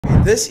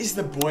This is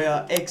the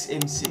Boya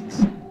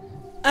xm6.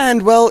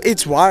 And well,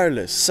 it's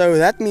wireless, so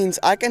that means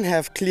I can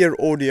have clear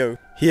audio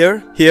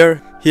here,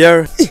 here,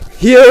 here,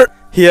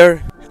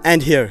 here,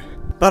 and here.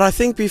 But I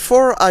think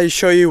before I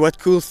show you what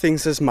cool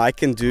things this mic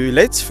can do,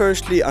 let's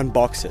firstly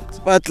unbox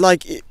it. But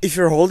like, if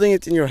you're holding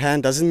it in your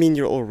hand doesn't mean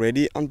you're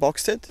already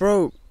unboxed it.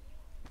 Bro,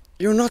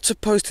 you're not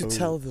supposed to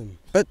tell them.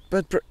 But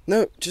bro,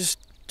 no, just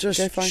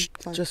okay, fine.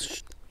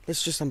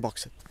 Let's just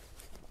unbox it.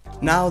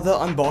 Now the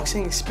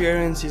unboxing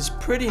experience is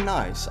pretty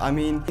nice. I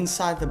mean,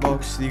 inside the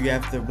box you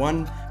have the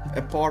one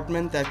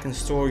compartment that can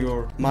store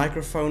your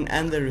microphone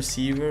and the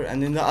receiver,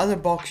 and in the other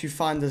box you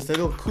find this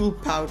little cool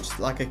pouch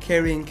like a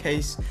carrying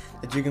case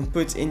that you can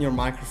put in your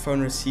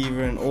microphone,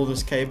 receiver and all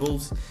those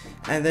cables.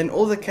 And then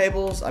all the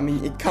cables, I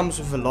mean, it comes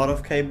with a lot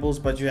of cables,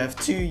 but you have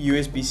two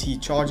USB-C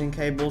charging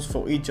cables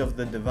for each of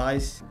the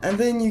device. And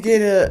then you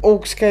get an aux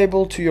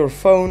cable to your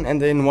phone,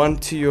 and then one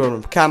to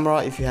your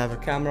camera if you have a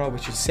camera,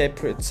 which is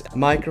separate.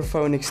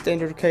 Microphone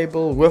extender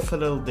cable with a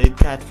little dead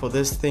cat for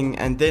this thing,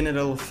 and then a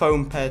little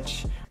foam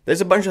patch.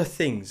 There's a bunch of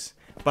things.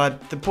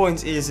 But the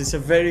point is, it's a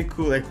very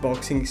cool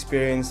unboxing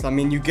experience. I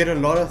mean, you get a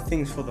lot of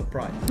things for the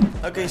price.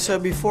 Okay, so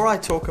before I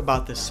talk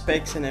about the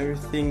specs and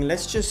everything,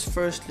 let's just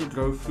firstly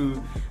go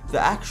through the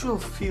actual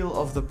feel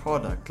of the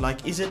product.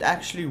 Like, is it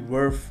actually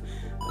worth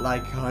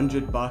like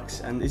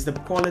 $100, and is the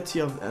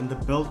quality and the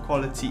build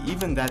quality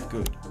even that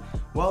good?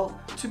 Well,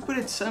 to put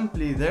it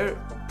simply, they're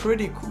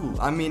pretty cool.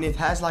 I mean, it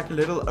has like a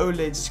little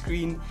OLED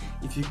screen,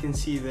 if you can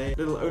see there,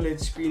 little OLED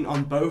screen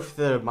on both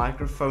the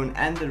microphone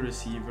and the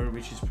receiver,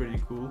 which is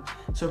pretty cool.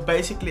 So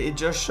basically it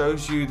just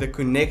shows you the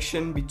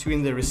connection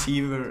between the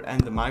receiver and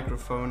the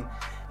microphone,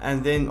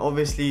 and then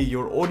obviously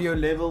your audio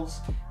levels.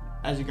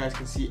 As you guys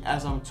can see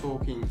as I'm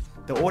talking,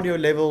 the audio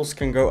levels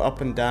can go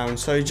up and down,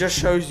 so it just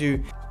shows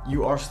you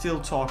are still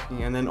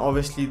talking. And then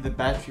obviously the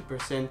battery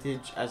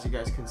percentage, as you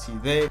guys can see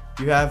there.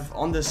 You have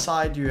on the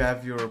side, you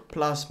have your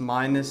plus,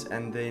 minus,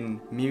 and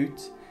then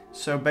mute.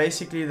 So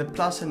basically the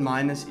plus and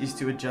minus is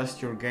to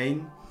adjust your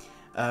gain.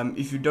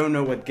 If you don't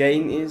know what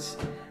gain is,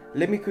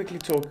 let me quickly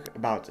talk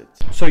about it.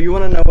 So you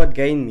want to know what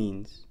gain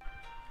means?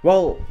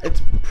 Well,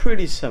 it's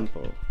pretty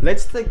simple.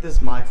 Let's take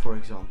this mic for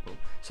example.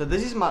 So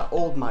this is my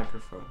old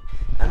microphone,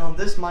 and on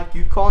this mic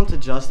you can't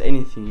adjust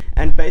anything.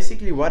 And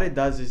basically what it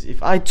does is,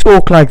 if I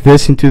talk like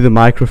this into the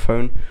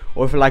microphone,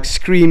 or if I like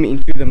scream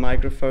into the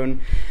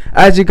microphone,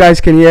 as you guys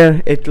can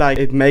hear,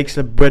 it makes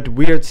a bit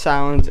weird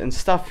sounds and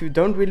stuff you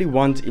don't really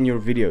want in your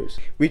videos.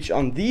 Which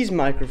on these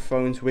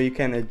microphones, where you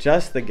can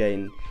adjust the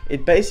gain,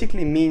 it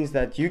basically means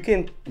that you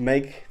can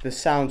make the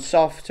sound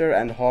softer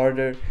and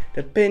harder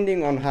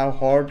depending on how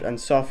hard and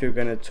soft you're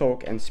gonna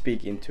talk and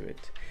speak into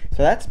it.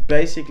 So that's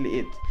basically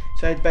it.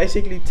 So it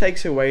basically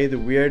takes away the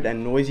weird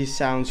and noisy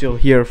sounds you'll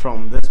hear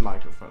from this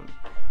microphone.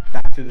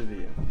 Back to the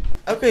video.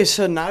 Okay,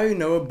 so now you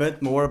know a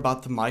bit more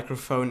about the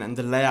microphone and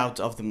the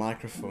layout of the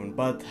microphone,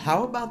 but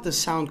how about the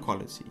sound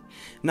quality?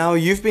 Now,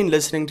 you've been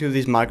listening to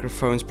these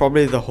microphones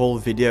probably the whole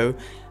video,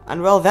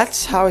 and well,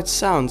 that's how it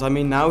sounds. I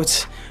mean, now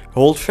it's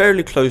hold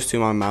fairly close to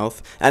my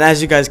mouth, and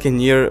as you guys can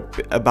hear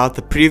about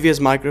the previous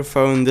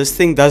microphone, this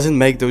thing doesn't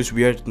make those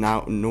weird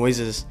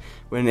noises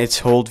when it's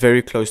hold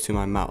very close to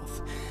my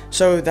mouth.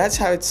 So that's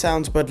how it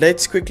sounds, but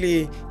let's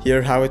quickly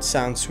hear how it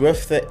sounds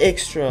with the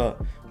extra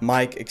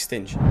mic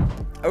extension.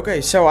 Okay,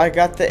 so I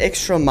got the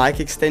extra mic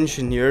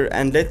extension here,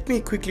 and let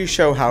me quickly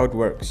show how it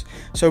works.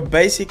 So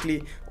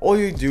basically all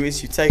you do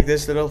is you take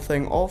this little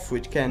thing off,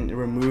 which can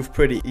remove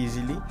pretty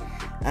easily,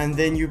 and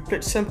then you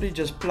simply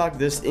just plug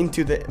this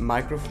into the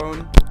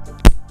microphone,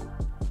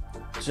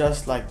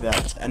 just like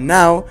that. And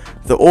now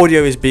the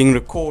audio is being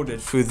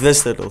recorded through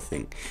this little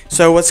thing.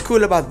 So what's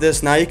cool about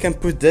this, now you can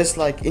put this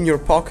like in your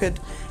pocket,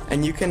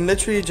 and you can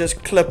literally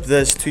just clip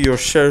this to your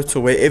shirt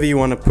or wherever you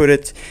want to put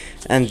it,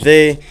 and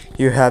there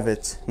you have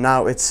it.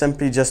 Now it's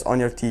simply just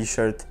on your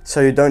t-shirt, so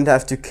you don't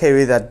have to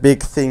carry that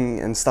big thing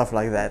and stuff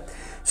like that.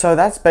 So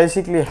that's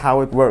basically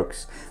how it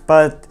works.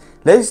 But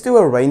let's do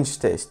a range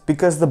test,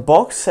 because the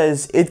box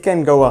says it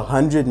can go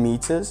 100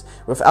 meters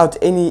without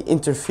any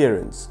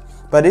interference.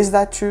 But is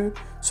that true?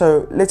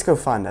 So let's go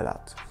find that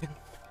out.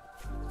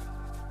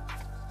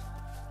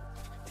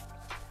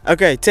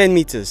 Okay, 10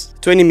 meters,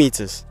 20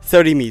 meters,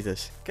 30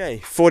 meters, okay,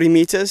 40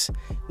 meters.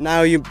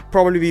 Now you'll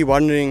probably be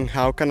wondering,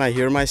 how can I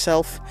hear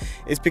myself?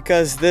 It's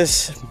because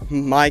this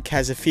mic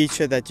has a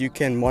feature that you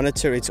can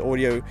monitor its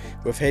audio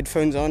with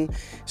headphones on.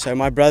 So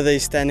my brother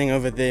is standing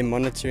over there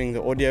monitoring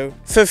the audio.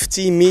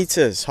 50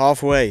 meters,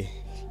 halfway.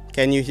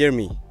 Can you hear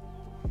me?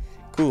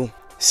 Cool.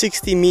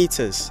 60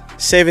 meters,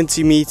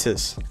 70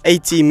 meters,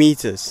 80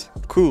 meters,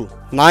 cool.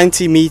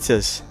 90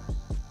 meters.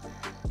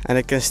 And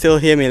it can still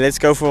hear me. Let's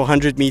go for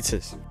 100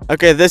 meters.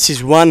 Okay, this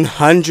is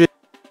 100.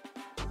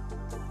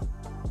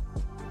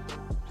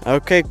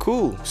 Okay,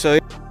 cool. So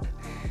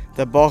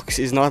the box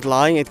is not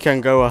lying, it can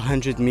go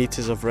 100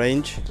 meters of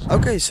range.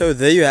 Okay, so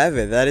there you have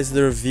it. That is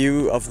the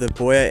review of the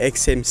Boya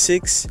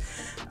xm6.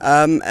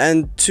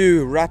 And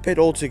to wrap it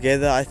all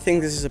together, I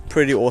think this is a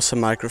pretty awesome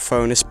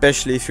microphone,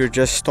 especially if you're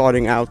just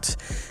starting out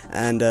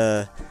and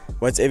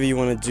whatever you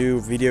want to do,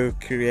 video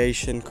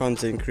creation,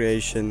 content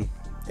creation.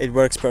 It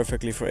works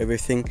perfectly for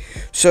everything.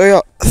 So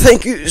yeah,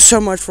 thank you so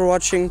much for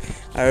watching.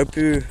 I hope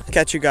to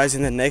catch you guys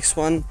in the next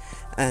one,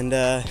 and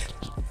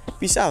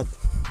peace out.